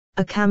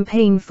A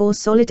campaign for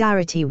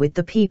solidarity with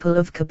the people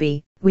of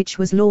Kobane, which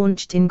was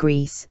launched in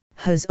Greece,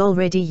 has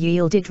already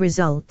yielded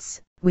results,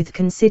 with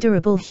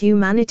considerable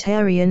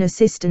humanitarian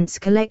assistance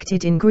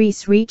collected in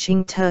Greece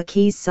reaching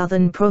Turkey's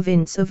southern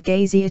province of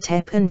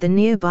Gaziantep and the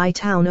nearby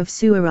town of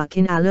Suruç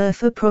in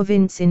Şanlıurfa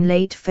province in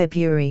late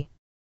February.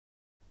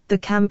 The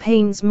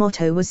campaign's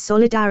motto was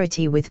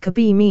 "Solidarity with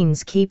Kobane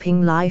means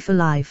keeping life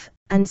alive,"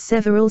 and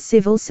several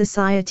civil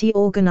society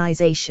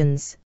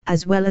organizations,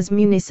 as well as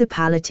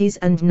municipalities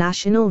and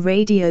national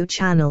radio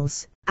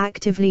channels,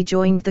 actively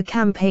joined the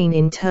campaign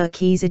in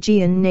Turkey's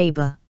Aegean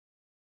neighbor.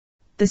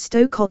 The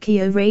Sto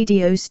Kokkino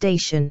radio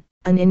station,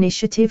 an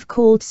initiative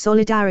called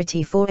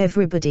Solidarity for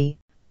Everybody,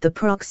 the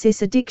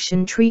PRAKSIS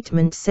Addiction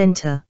Treatment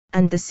Center,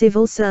 and the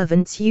Civil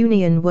Servants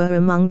Union were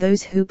among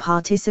those who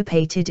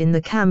participated in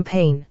the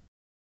campaign.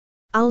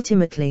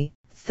 Ultimately,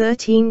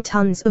 13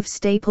 tons of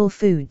staple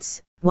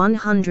foods,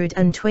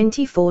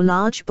 124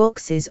 large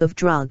boxes of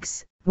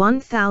drugs,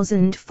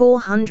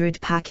 1,400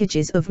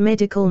 packages of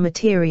medical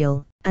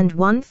material, and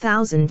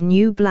 1,000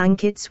 new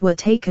blankets were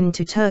taken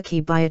to Turkey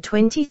by a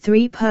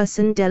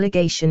 23-person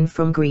delegation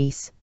from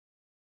Greece.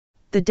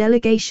 The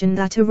delegation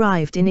that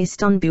arrived in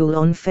Istanbul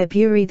on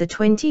February the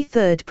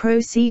 23rd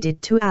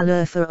proceeded to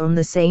Şanlıurfa on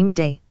the same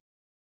day.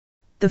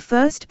 The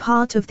first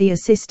part of the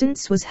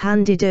assistance was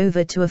handed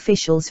over to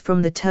officials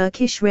from the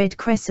Turkish Red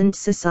Crescent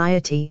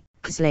Society,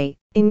 KSLE,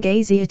 in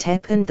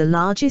Gaziantep, and the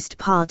largest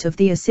part of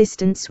the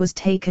assistance was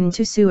taken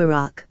to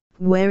Suruç,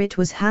 where it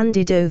was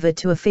handed over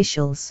to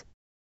officials.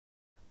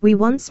 We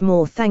once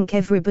more thank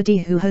everybody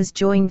who has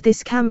joined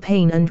this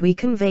campaign, and we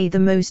convey the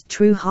most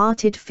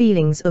true-hearted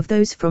feelings of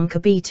those from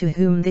Kobane to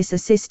whom this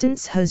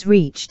assistance has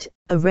reached,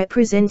 a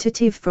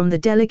representative from the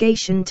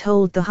delegation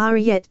told the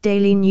Hürriyet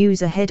Daily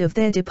News ahead of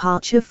their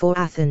departure for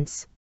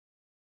Athens.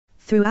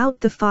 Throughout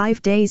the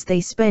 5 days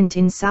they spent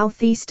in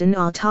southeastern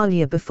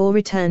Anatolia before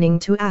returning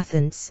to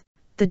Athens,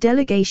 the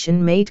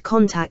delegation made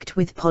contact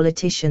with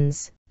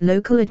politicians,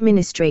 local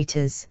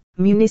administrators,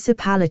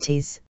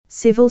 municipalities,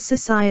 civil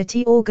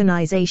society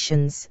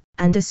organizations,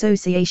 and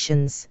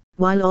associations,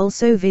 while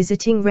also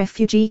visiting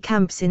refugee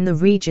camps in the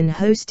region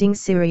hosting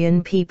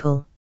Syrian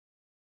people.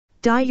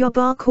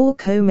 Diyarbakır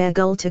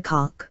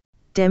Komegultakak,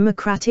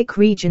 Democratic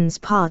Regions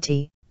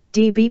Party,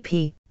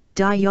 DBP,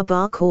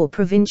 Diyarbakır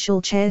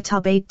Provincial Chair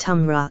Tubaid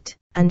Tumrat,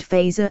 and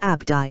Faiza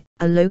Abdi,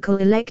 a local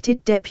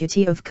elected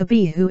deputy of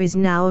Kobane who is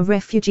now a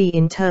refugee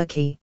in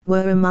Turkey,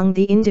 were among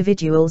the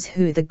individuals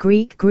who the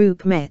Greek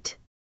group met.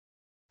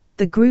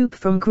 The group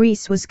from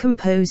Greece was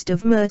composed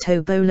of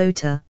Myrto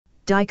Bolota,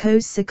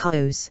 Dikos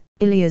Sakos,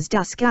 Ilias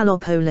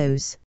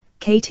Daskalopoulos,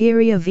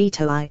 Kateria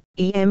Vitoi,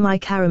 Emi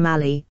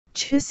Karamali,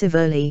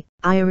 Chusivoli,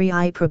 Iri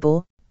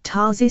Iprabor,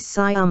 Tarsis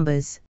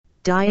Siumbas,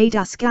 Dia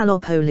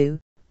Daskalopoulos,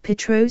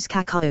 Petros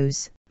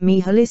Kakos,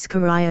 Mihalis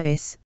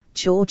Karias,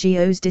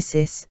 Georgios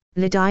Disis,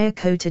 Lydia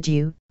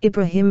Kotadou,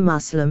 Ibrahim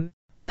Muslim,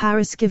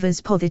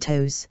 Paraskivas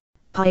Pothitos,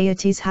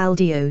 Paiatis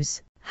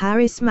Haldios,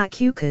 Haris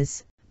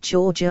Makukas,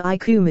 Georgia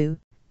Ikumu,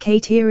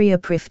 Kateria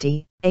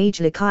Prifti,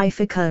 Ajlakai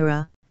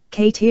Fikura,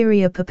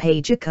 Kateria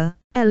Papagica,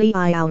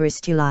 Eli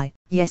Alristuli,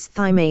 Yes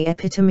Thime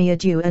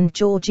Epitamiadou, and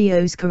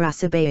Georgios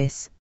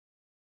Karasabeis.